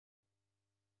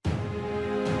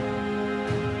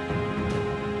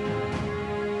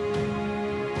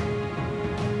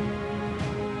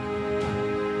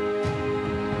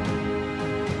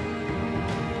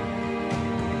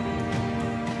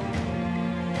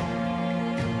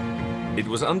It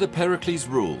was under Pericles'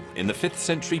 rule in the 5th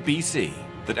century BC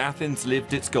that Athens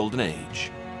lived its golden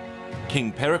age.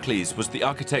 King Pericles was the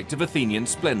architect of Athenian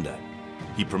splendor.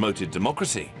 He promoted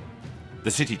democracy.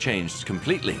 The city changed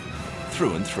completely,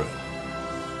 through and through.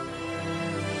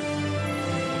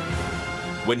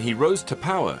 When he rose to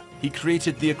power, he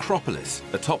created the acropolis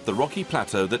atop the rocky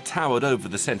plateau that towered over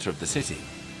the center of the city.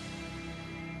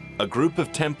 A group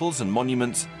of temples and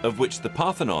monuments of which the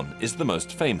Parthenon is the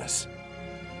most famous.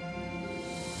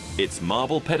 Its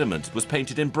marble pediment was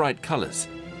painted in bright colors.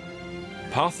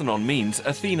 Parthenon means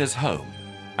Athena's home.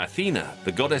 Athena,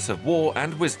 the goddess of war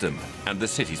and wisdom, and the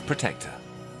city's protector.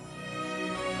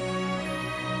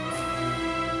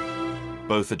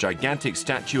 Both a gigantic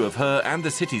statue of her and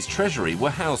the city's treasury were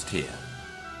housed here.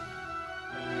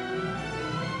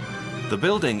 The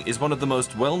building is one of the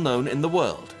most well-known in the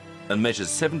world and measures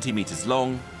 70 meters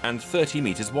long and 30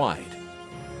 meters wide.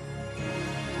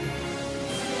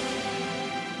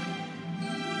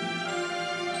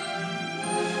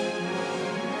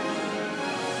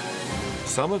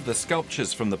 Some of the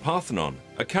sculptures from the Parthenon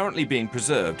are currently being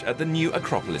preserved at the new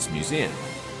Acropolis Museum.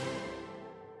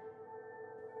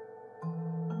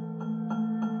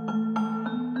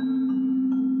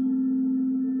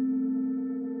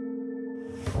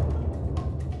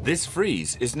 This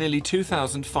frieze is nearly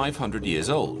 2,500 years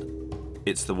old.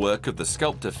 It's the work of the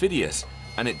sculptor Phidias,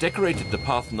 and it decorated the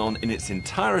Parthenon in its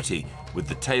entirety with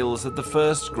the tales of the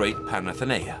first great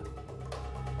Panathenaea.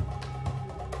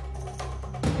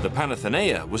 The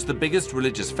Panathenaea was the biggest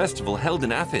religious festival held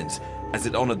in Athens, as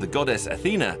it honored the goddess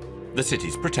Athena, the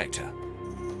city's protector.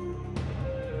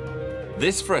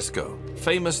 This fresco,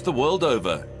 famous the world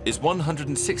over, is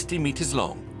 160 meters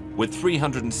long, with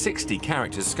 360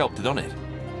 characters sculpted on it.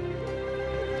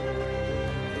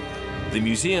 The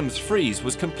museum's frieze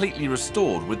was completely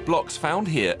restored with blocks found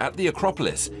here at the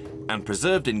Acropolis and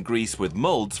preserved in Greece with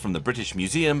molds from the British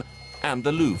Museum and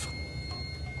the Louvre.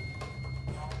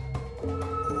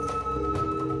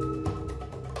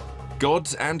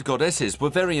 Gods and goddesses were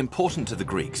very important to the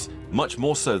Greeks, much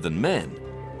more so than men.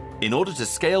 In order to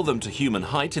scale them to human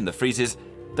height in the friezes,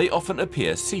 they often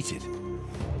appear seated.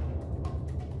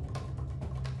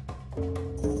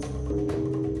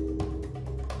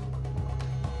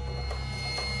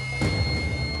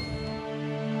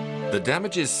 The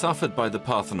damages suffered by the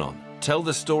Parthenon tell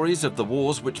the stories of the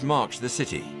wars which marked the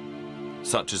city,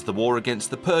 such as the war against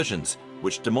the Persians,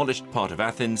 which demolished part of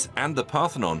Athens and the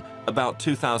Parthenon about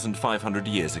 2,500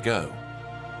 years ago.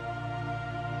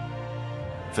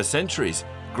 For centuries,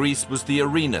 Greece was the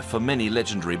arena for many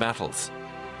legendary battles.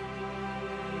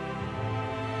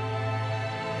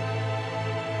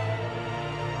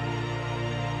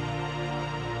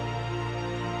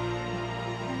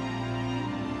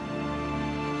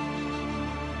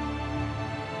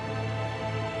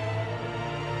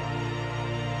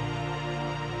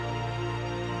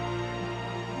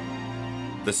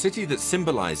 The city that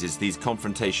symbolizes these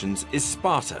confrontations is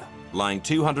Sparta, lying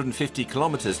 250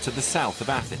 kilometers to the south of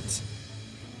Athens.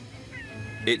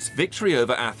 Its victory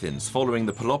over Athens following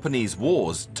the Peloponnese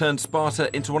Wars turned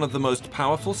Sparta into one of the most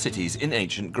powerful cities in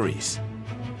ancient Greece.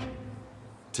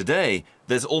 Today,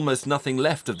 there's almost nothing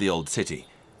left of the old city,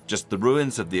 just the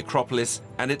ruins of the Acropolis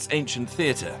and its ancient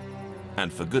theater,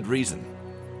 and for good reason.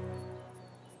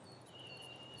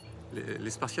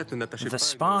 The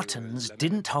Spartans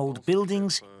didn't hold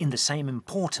buildings in the same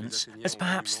importance as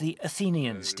perhaps the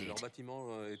Athenians did.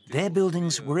 Their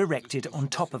buildings were erected on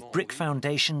top of brick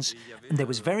foundations, and there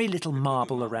was very little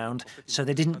marble around, so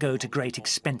they didn't go to great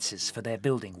expenses for their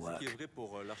building work.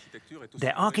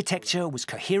 Their architecture was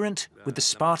coherent with the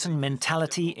Spartan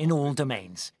mentality in all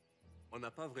domains.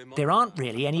 There aren't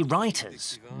really any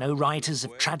writers, no writers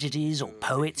of tragedies or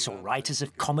poets or writers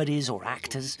of comedies or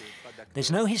actors.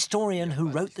 There's no historian who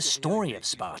wrote the story of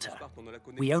Sparta.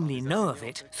 We only know of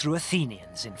it through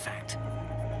Athenians, in fact.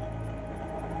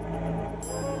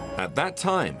 At that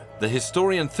time, the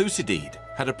historian Thucydide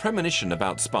had a premonition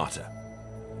about Sparta.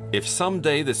 If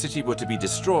someday the city were to be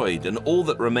destroyed and all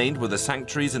that remained were the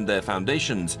sanctuaries and their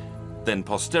foundations, then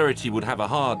posterity would have a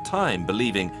hard time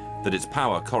believing that its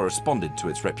power corresponded to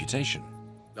its reputation.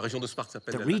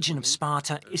 The region of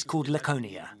Sparta is called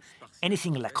Laconia.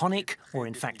 Anything laconic, or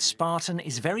in fact Spartan,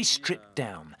 is very stripped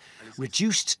down,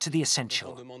 reduced to the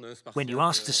essential. When you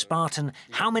asked a Spartan,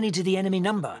 how many did the enemy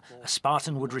number? A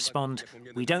Spartan would respond,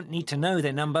 we don't need to know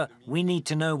their number, we need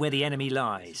to know where the enemy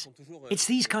lies. It's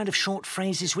these kind of short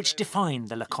phrases which define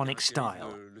the laconic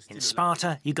style. In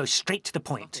Sparta, you go straight to the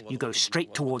point, you go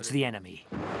straight towards the enemy.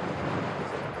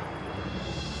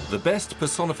 The best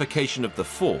personification of the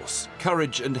force,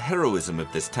 courage and heroism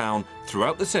of this town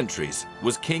throughout the centuries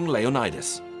was King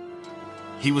Leonidas.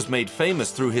 He was made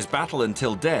famous through his battle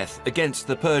until death against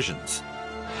the Persians.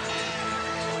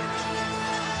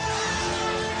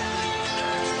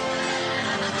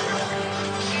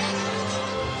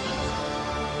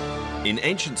 In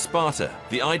ancient Sparta,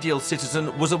 the ideal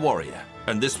citizen was a warrior,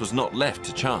 and this was not left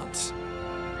to chance.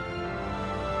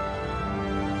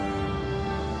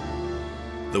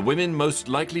 The women most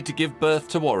likely to give birth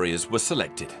to warriors were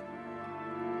selected.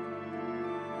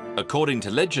 According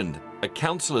to legend, a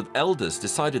council of elders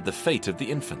decided the fate of the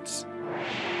infants.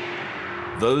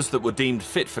 Those that were deemed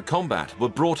fit for combat were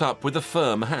brought up with a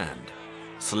firm hand.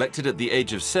 Selected at the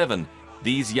age of 7,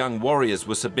 these young warriors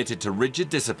were submitted to rigid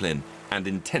discipline and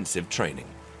intensive training.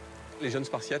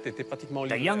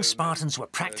 The young Spartans were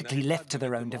practically left to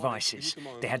their own devices.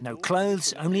 They had no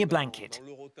clothes, only a blanket.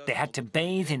 They had to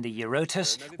bathe in the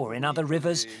Eurotas or in other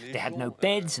rivers. They had no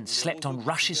beds and slept on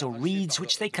rushes or reeds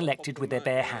which they collected with their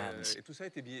bare hands.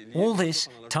 All this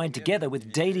tied together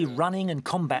with daily running and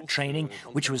combat training,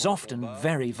 which was often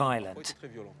very violent.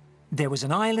 There was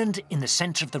an island in the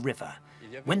centre of the river.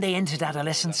 When they entered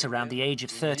adolescence around the age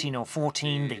of 13 or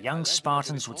 14, the young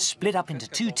Spartans would split up into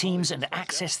 2 teams and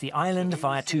access the island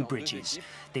via 2 bridges.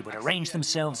 They would arrange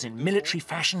themselves in military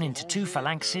fashion into 2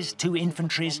 phalanxes, 2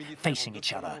 infantries, facing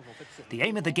each other. The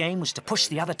aim of the game was to push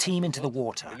the other team into the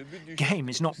water. Game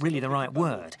is not really the right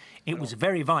word. It was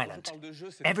very violent.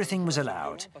 Everything was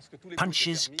allowed.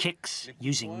 Punches, kicks,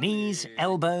 using knees,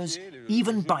 elbows,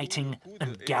 even biting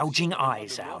and gouging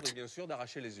eyes out.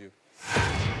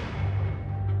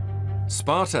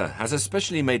 Sparta has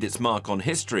especially made its mark on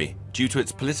history due to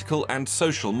its political and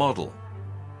social model.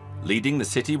 Leading the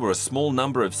city were a small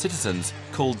number of citizens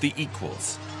called the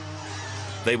equals.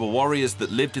 They were warriors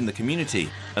that lived in the community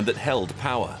and that held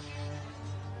power.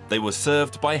 They were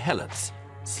served by helots,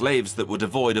 slaves that were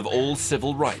devoid of all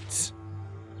civil rights.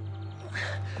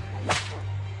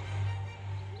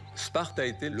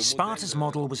 Sparta's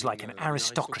model was like an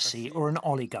aristocracy or an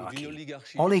oligarchy.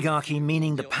 Oligarchy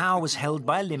meaning the power was held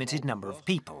by a limited number of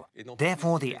people.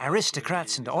 Therefore, the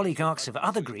aristocrats and oligarchs of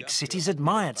other Greek cities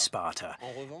admired Sparta.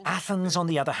 Athens, on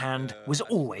the other hand, was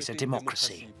always a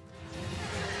democracy.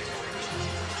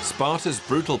 Sparta's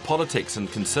brutal politics and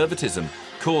conservatism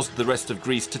caused the rest of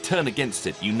Greece to turn against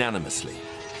it unanimously.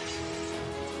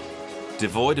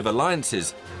 Devoid of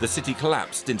alliances, the city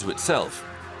collapsed into itself.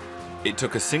 It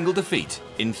took a single defeat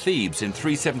in Thebes in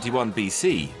 371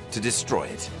 BC to destroy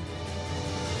it.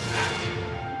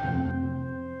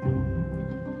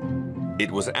 It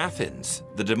was Athens,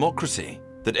 the democracy,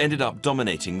 that ended up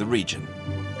dominating the region.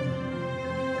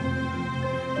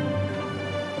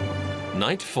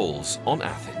 Night falls on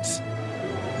Athens.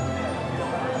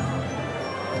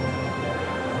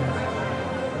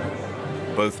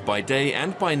 Both by day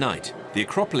and by night, the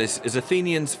acropolis is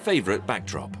Athenians' favorite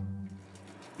backdrop.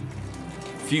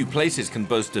 Few places can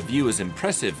boast a view as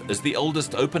impressive as the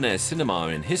oldest open-air cinema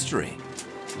in history.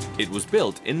 It was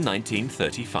built in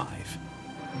 1935.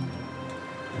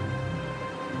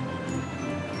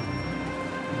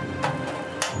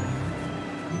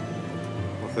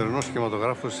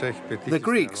 The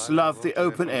Greeks love the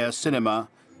open-air cinema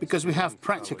because we have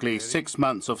practically 6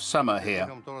 months of summer here.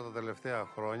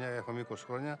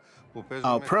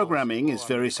 Our programming is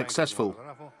very successful.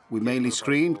 We mainly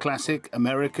screen classic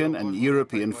American and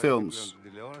European films.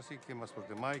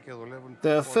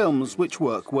 There are films which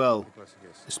work well,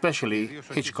 especially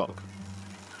Hitchcock.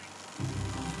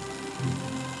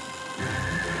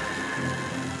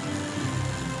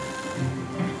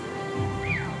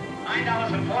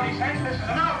 $9.40, this is an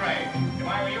outrage. If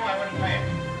I were you, I wouldn't pay it.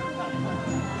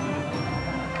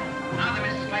 Now then,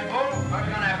 Mrs. Claypool, what are we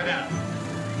going to have for dinner?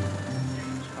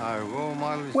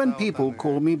 When people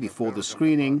call me before the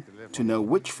screening to know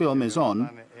which film is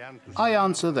on, I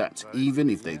answer that even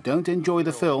if they don't enjoy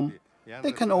the film,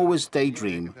 they can always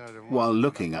daydream while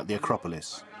looking at the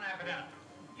Acropolis.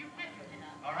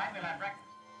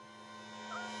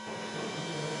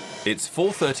 It's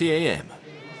 4:30 a.m.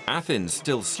 Athens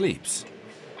still sleeps.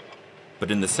 But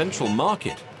in the central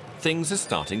market, things are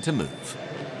starting to move.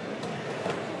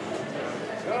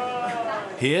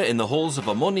 Here in the halls of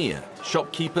Ammonia,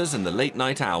 shopkeepers and the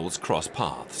late-night owls cross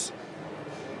paths.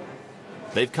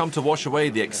 They've come to wash away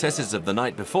the excesses of the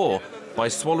night before by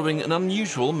swallowing an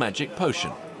unusual magic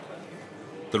potion.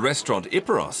 The restaurant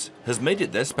Iperos has made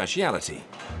it their speciality.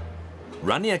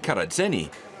 Rania Karatseni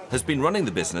has been running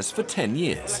the business for 10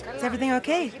 years. Is everything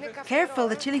okay? Careful,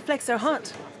 the chili flakes are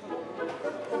hot.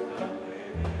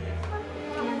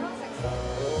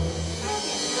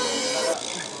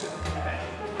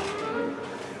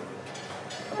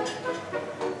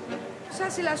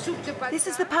 This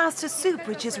is the pasta soup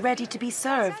which is ready to be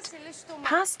served.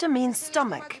 Pasta means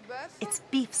stomach. It's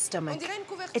beef stomach.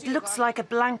 It looks like a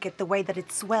blanket the way that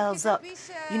it swells up.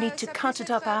 You need to cut it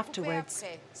up afterwards.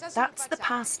 That's the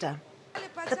pasta.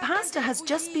 The pasta has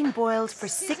just been boiled for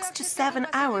 6 to 7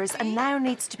 hours and now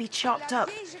needs to be chopped up.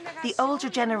 The older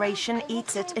generation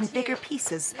eats it in bigger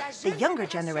pieces. The younger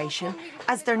generation,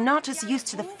 as they're not as used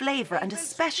to the flavour and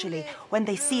especially when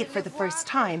they see it for the first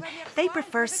time, they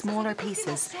prefer smaller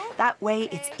pieces. That way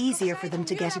it's easier for them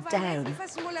to get it down.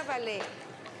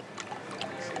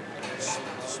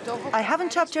 I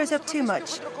haven't chopped yours up too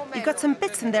much. You've got some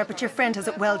bits in there, but your friend has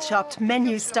it well chopped,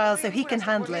 menu style, so he can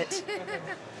handle it.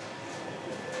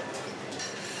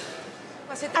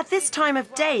 At this time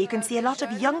of day, you can see a lot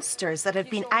of youngsters that have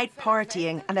been out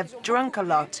partying and have drunk a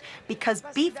lot because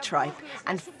beef tripe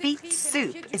and feet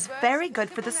soup is very good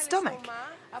for the stomach.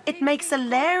 It makes a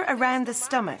layer around the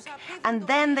stomach and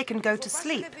then they can go to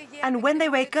sleep. And when they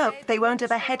wake up, they won't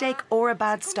have a headache or a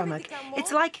bad stomach.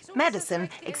 It's like medicine,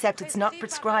 except it's not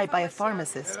prescribed by a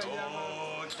pharmacist.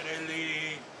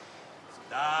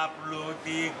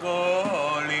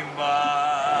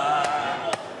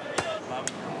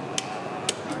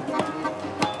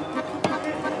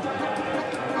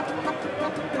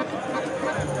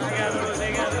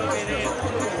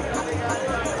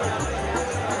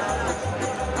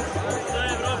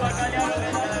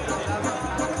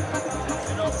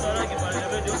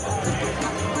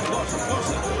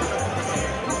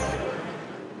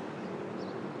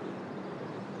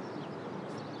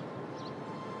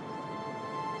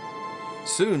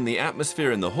 Soon the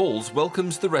atmosphere in the halls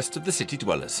welcomes the rest of the city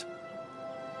dwellers.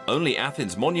 Only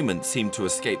Athens' monuments seem to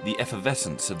escape the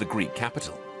effervescence of the Greek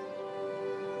capital.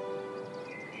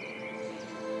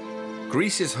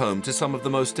 Greece is home to some of the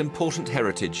most important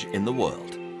heritage in the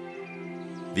world.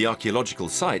 The archaeological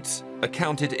sites are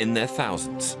counted in their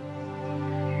thousands.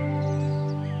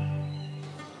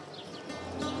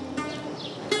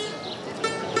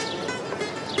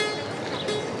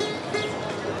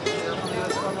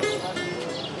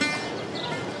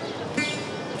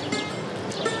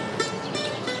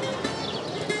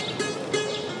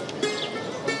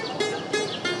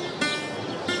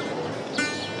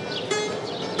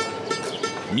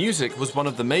 Music was one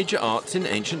of the major arts in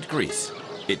ancient Greece.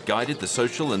 It guided the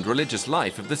social and religious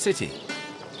life of the city.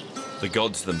 The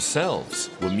gods themselves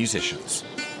were musicians.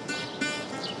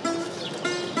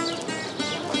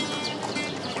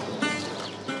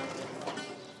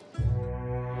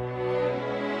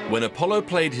 When Apollo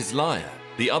played his lyre,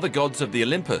 the other gods of the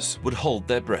Olympus would hold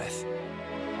their breath.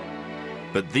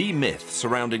 But the myth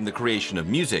surrounding the creation of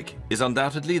music is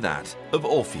undoubtedly that of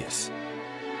Orpheus.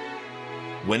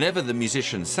 Whenever the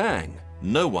musician sang,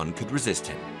 no one could resist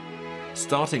him,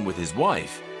 starting with his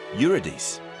wife,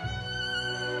 Eurydice.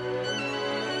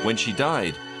 When she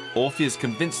died, Orpheus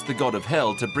convinced the god of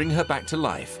hell to bring her back to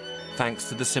life, thanks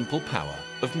to the simple power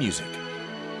of music.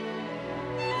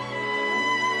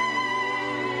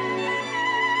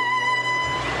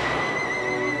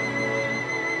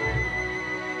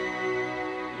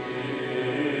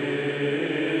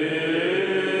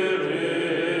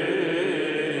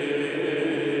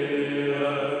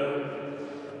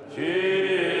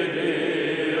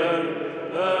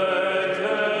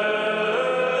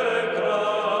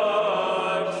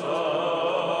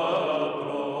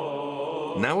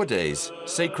 Nowadays,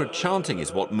 sacred chanting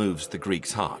is what moves the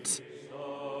Greeks' hearts.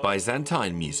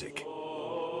 Byzantine music.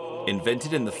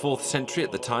 Invented in the 4th century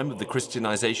at the time of the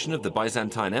Christianization of the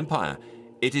Byzantine Empire,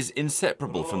 it is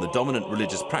inseparable from the dominant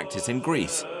religious practice in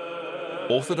Greece,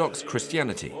 Orthodox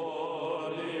Christianity.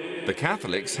 The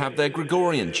Catholics have their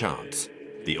Gregorian chants.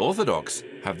 The Orthodox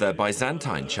have their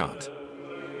Byzantine chant.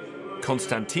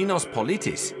 Konstantinos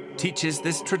Politis teaches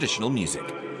this traditional music.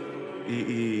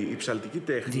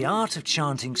 The art of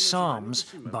chanting psalms,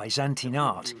 Byzantine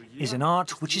art, is an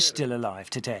art which is still alive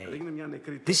today.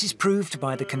 This is proved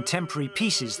by the contemporary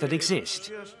pieces that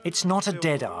exist. It's not a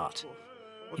dead art.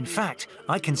 In fact,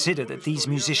 I consider that these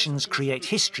musicians create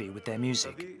history with their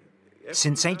music.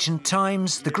 Since ancient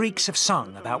times, the Greeks have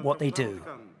sung about what they do.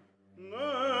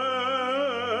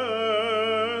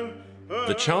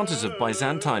 The chanters of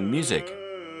Byzantine music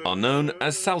are known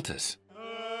as psalters.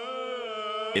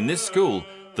 In this school,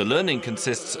 the learning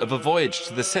consists of a voyage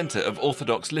to the center of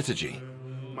Orthodox liturgy.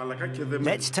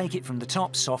 Let's take it from the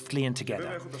top softly and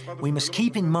together. We must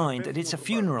keep in mind that it's a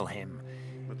funeral hymn.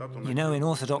 You know, in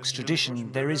Orthodox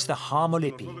tradition, there is the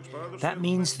harmolippi. That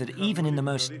means that even in the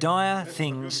most dire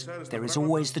things, there is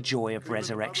always the joy of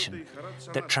resurrection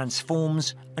that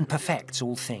transforms and perfects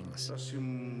all things.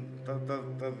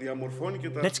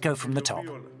 Let's go from the top.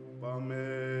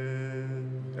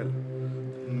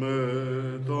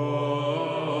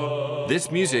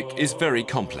 This music is very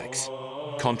complex.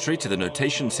 Contrary to the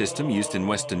notation system used in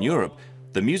Western Europe,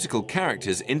 the musical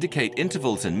characters indicate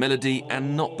intervals in melody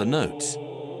and not the notes.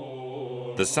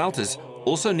 The psalters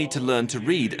also need to learn to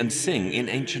read and sing in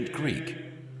ancient Greek.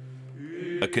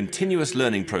 A continuous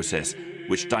learning process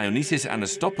which Dionysius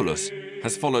Anastopoulos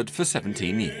has followed for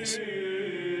 17 years.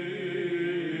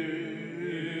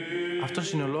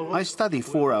 I study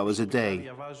 4 hours a day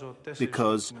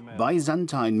because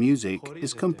Byzantine music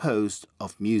is composed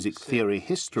of music theory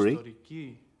history,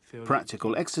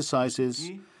 practical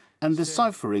exercises, and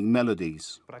deciphering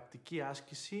melodies.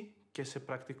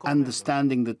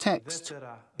 Understanding the text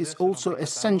is also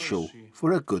essential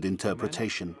for a good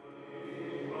interpretation.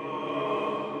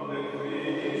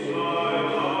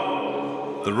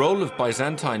 The role of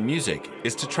Byzantine music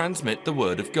is to transmit the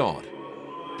word of God.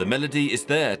 The melody is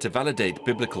there to validate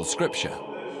biblical scripture.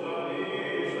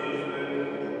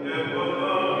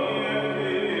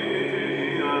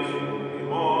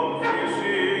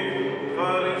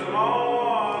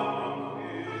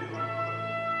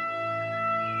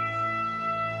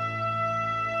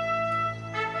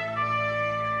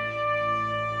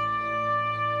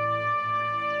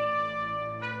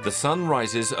 The sun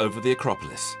rises over the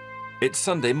acropolis. It's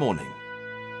Sunday morning.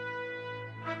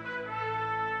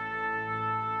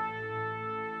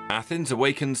 Athens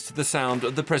awakens to the sound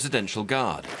of the presidential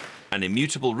guard. An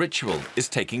immutable ritual is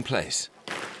taking place.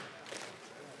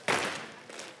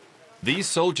 These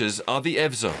soldiers are the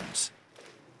Evzones.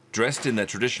 Dressed in their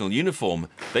traditional uniform,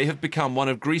 they have become one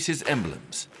of Greece's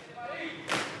emblems.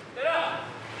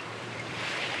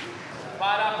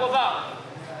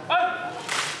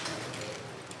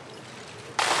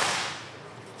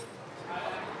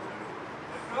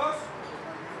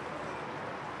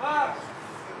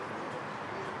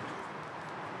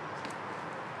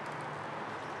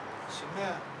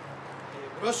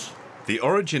 The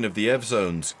origin of the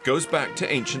Evzones goes back to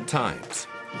ancient times.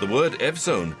 The word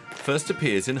Evzone first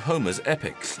appears in Homer's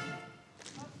epics.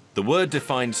 The word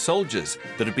defines soldiers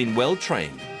that have been well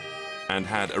trained and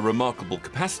had a remarkable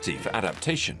capacity for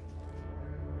adaptation.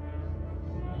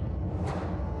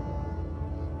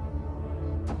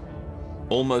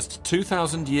 Almost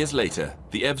 2,000 years later,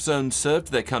 the Evzones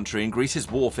served their country in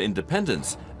Greece's war for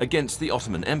independence against the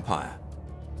Ottoman Empire.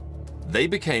 They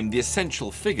became the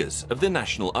essential figures of the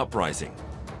national uprising.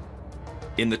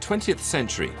 In the 20th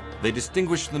century, they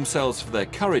distinguished themselves for their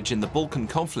courage in the Balkan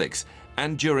conflicts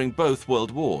and during both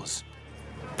world wars.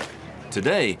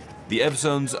 Today, the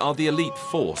Evzones are the elite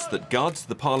force that guards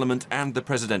the parliament and the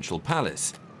presidential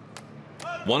palace.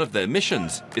 One of their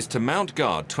missions is to mount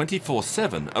guard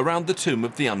 24/7 around the tomb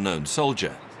of the unknown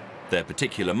soldier. Their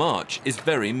particular march is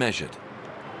very measured.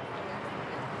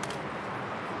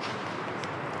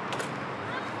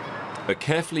 A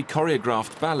carefully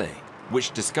choreographed ballet,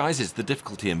 which disguises the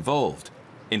difficulty involved.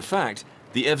 In fact,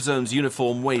 the Evzones'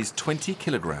 uniform weighs 20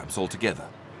 kilograms altogether.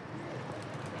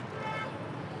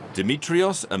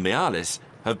 Dimitrios and Mealis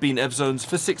have been Evzones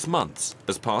for 6 months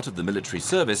as part of the military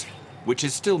service, which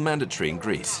is still mandatory in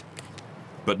Greece.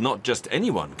 But not just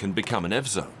anyone can become an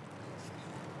Evzone.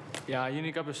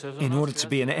 In order to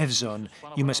be an Evzone,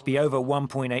 you must be over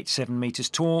 1.87 meters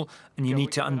tall, and you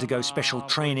need to undergo special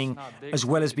training, as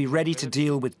well as be ready to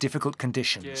deal with difficult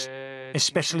conditions,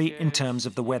 especially in terms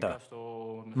of the weather,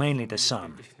 mainly the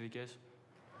sun.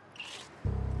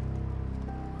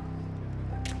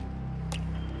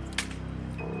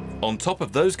 On top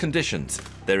of those conditions,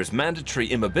 there is mandatory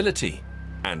immobility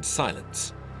and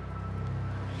silence.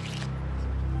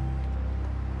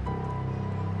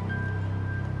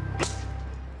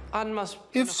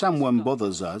 If someone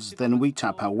bothers us, then we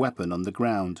tap our weapon on the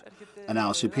ground, and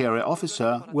our superior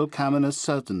officer will come and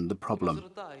ascertain the problem.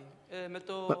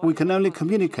 But we can only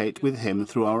communicate with him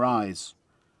through our eyes.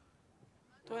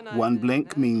 1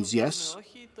 blink means yes,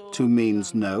 2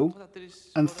 means no,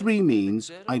 and 3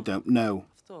 means I don't know.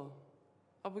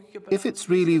 If it's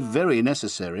really very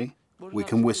necessary, we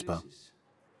can whisper.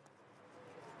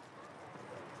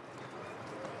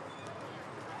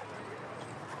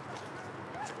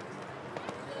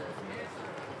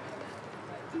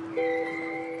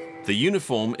 The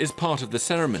uniform is part of the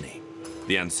ceremony.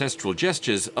 The ancestral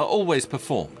gestures are always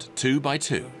performed 2 by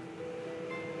 2.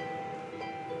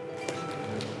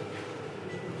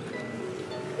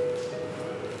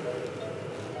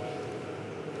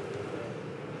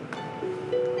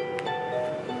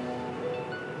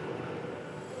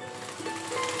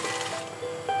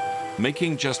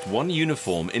 Making just one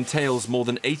uniform entails more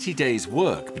than 80 days'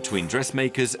 work between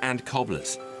dressmakers and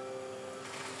cobblers.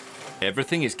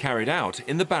 Everything is carried out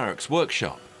in the barracks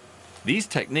workshop. These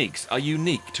techniques are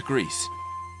unique to Greece.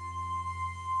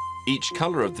 Each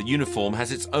color of the uniform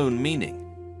has its own meaning.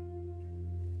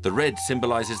 The red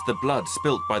symbolizes the blood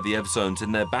spilt by the Evzones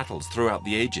in their battles throughout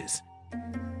the ages.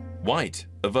 White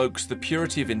evokes the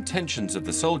purity of intentions of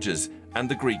the soldiers and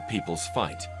the Greek people's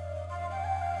fight.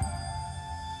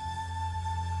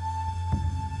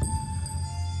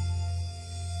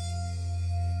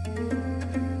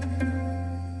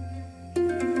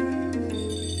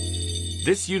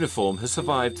 This uniform has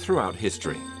survived throughout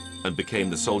history and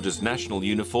became the soldiers' national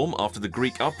uniform after the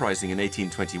Greek uprising in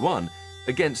 1821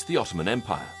 against the Ottoman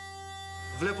Empire.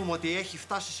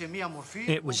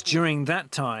 It was during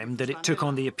that time that it took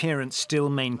on the appearance still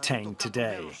maintained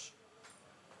today.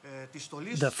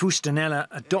 The Fustanella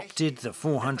adopted the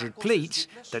 400 pleats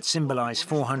that symbolize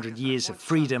 400 years of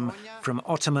freedom from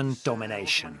Ottoman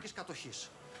domination.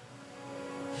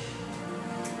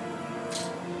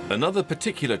 Another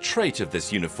particular trait of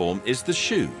this uniform is the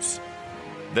shoes.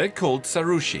 They're called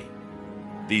saroushi.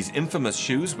 These infamous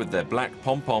shoes with their black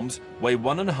pom-poms weigh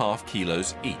 1.5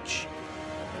 kilos each.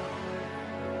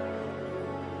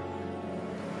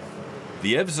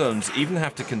 The Evzones even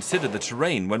have to consider the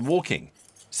terrain when walking.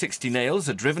 60 nails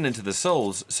are driven into the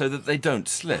soles so that they don't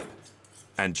slip.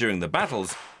 And during the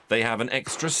battles, they have an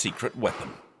extra secret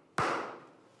weapon.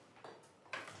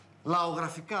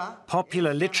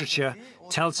 Popular literature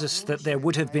tells us that there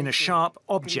would have been a sharp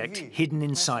object hidden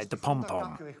inside the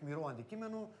pom-pom.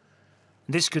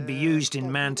 This could be used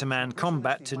in man-to-man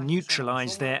combat to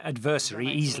neutralize their adversary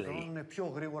easily.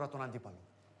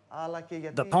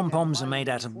 The pom-poms are made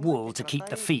out of wool to keep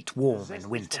the feet warm in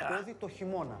winter.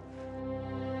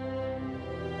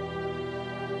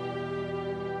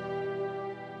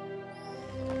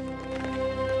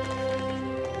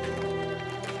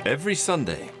 Every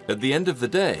Sunday, at the end of the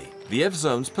day, the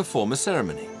Evzones perform a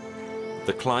ceremony.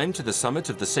 The climb to the summit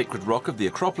of the sacred rock of the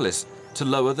acropolis to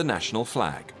lower the national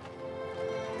flag.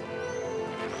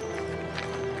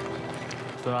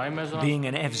 Being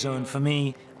an Evzone for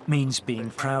me means being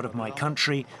proud of my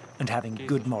country and having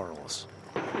good morals.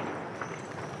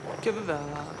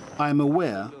 I am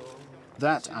aware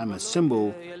that I'm a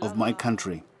symbol of my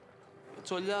country.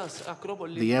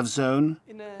 The Evzone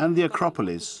and the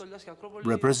acropolis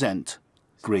represent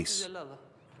Greece.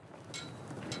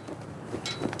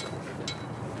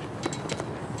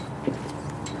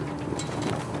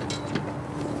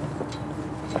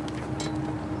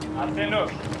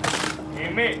 Athens,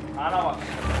 είμαι ανάβα.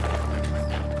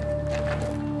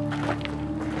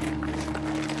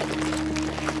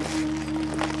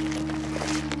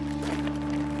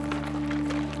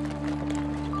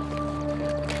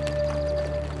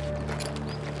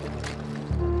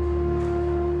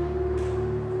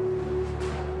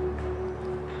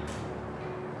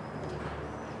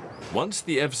 Once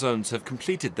the Evzones have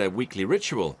completed their weekly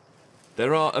ritual,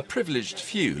 there are a privileged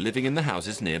few living in the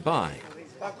houses nearby.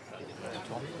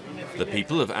 The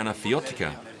people of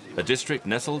Anaphiotika, a district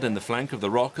nestled in the flank of the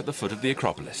rock at the foot of the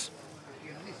Acropolis.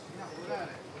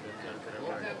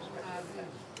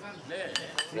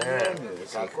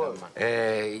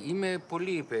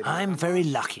 I'm very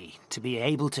lucky to be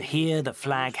able to hear the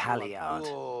flag halyard.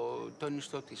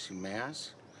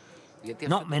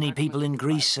 Not many people in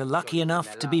Greece are lucky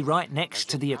enough to be right next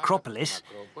to the Acropolis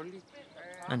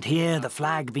and hear the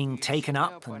flag being taken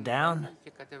up and down.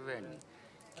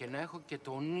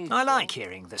 I like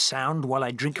hearing the sound while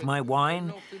I drink my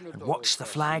wine and watch the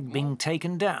flag being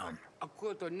taken down.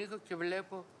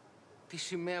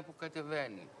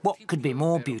 What could be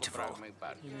more beautiful?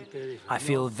 I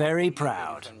feel very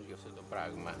proud.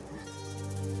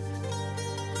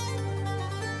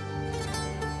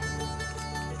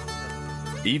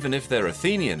 Even if they're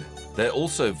Athenian, they're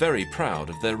also very proud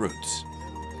of their roots.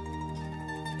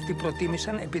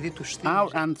 Our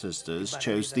ancestors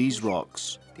chose these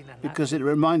rocks because it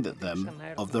reminded them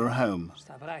of their home,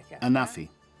 Anafi.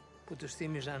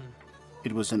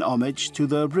 It was an homage to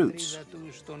their roots,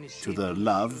 to their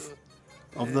love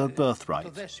of their birthright.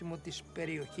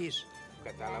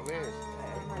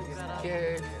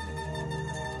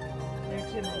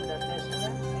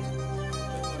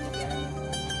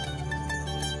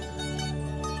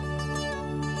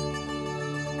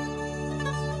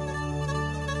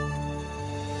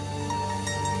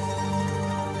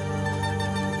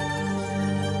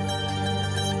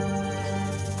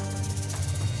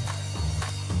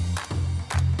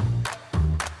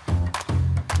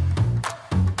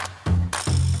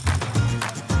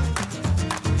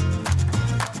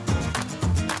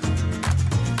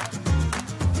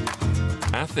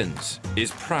 Athens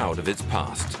is proud of its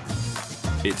past.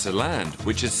 It's a land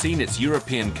which has seen its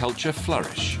European culture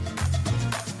flourish.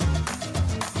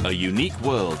 A unique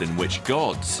world in which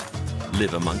gods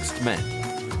live amongst men.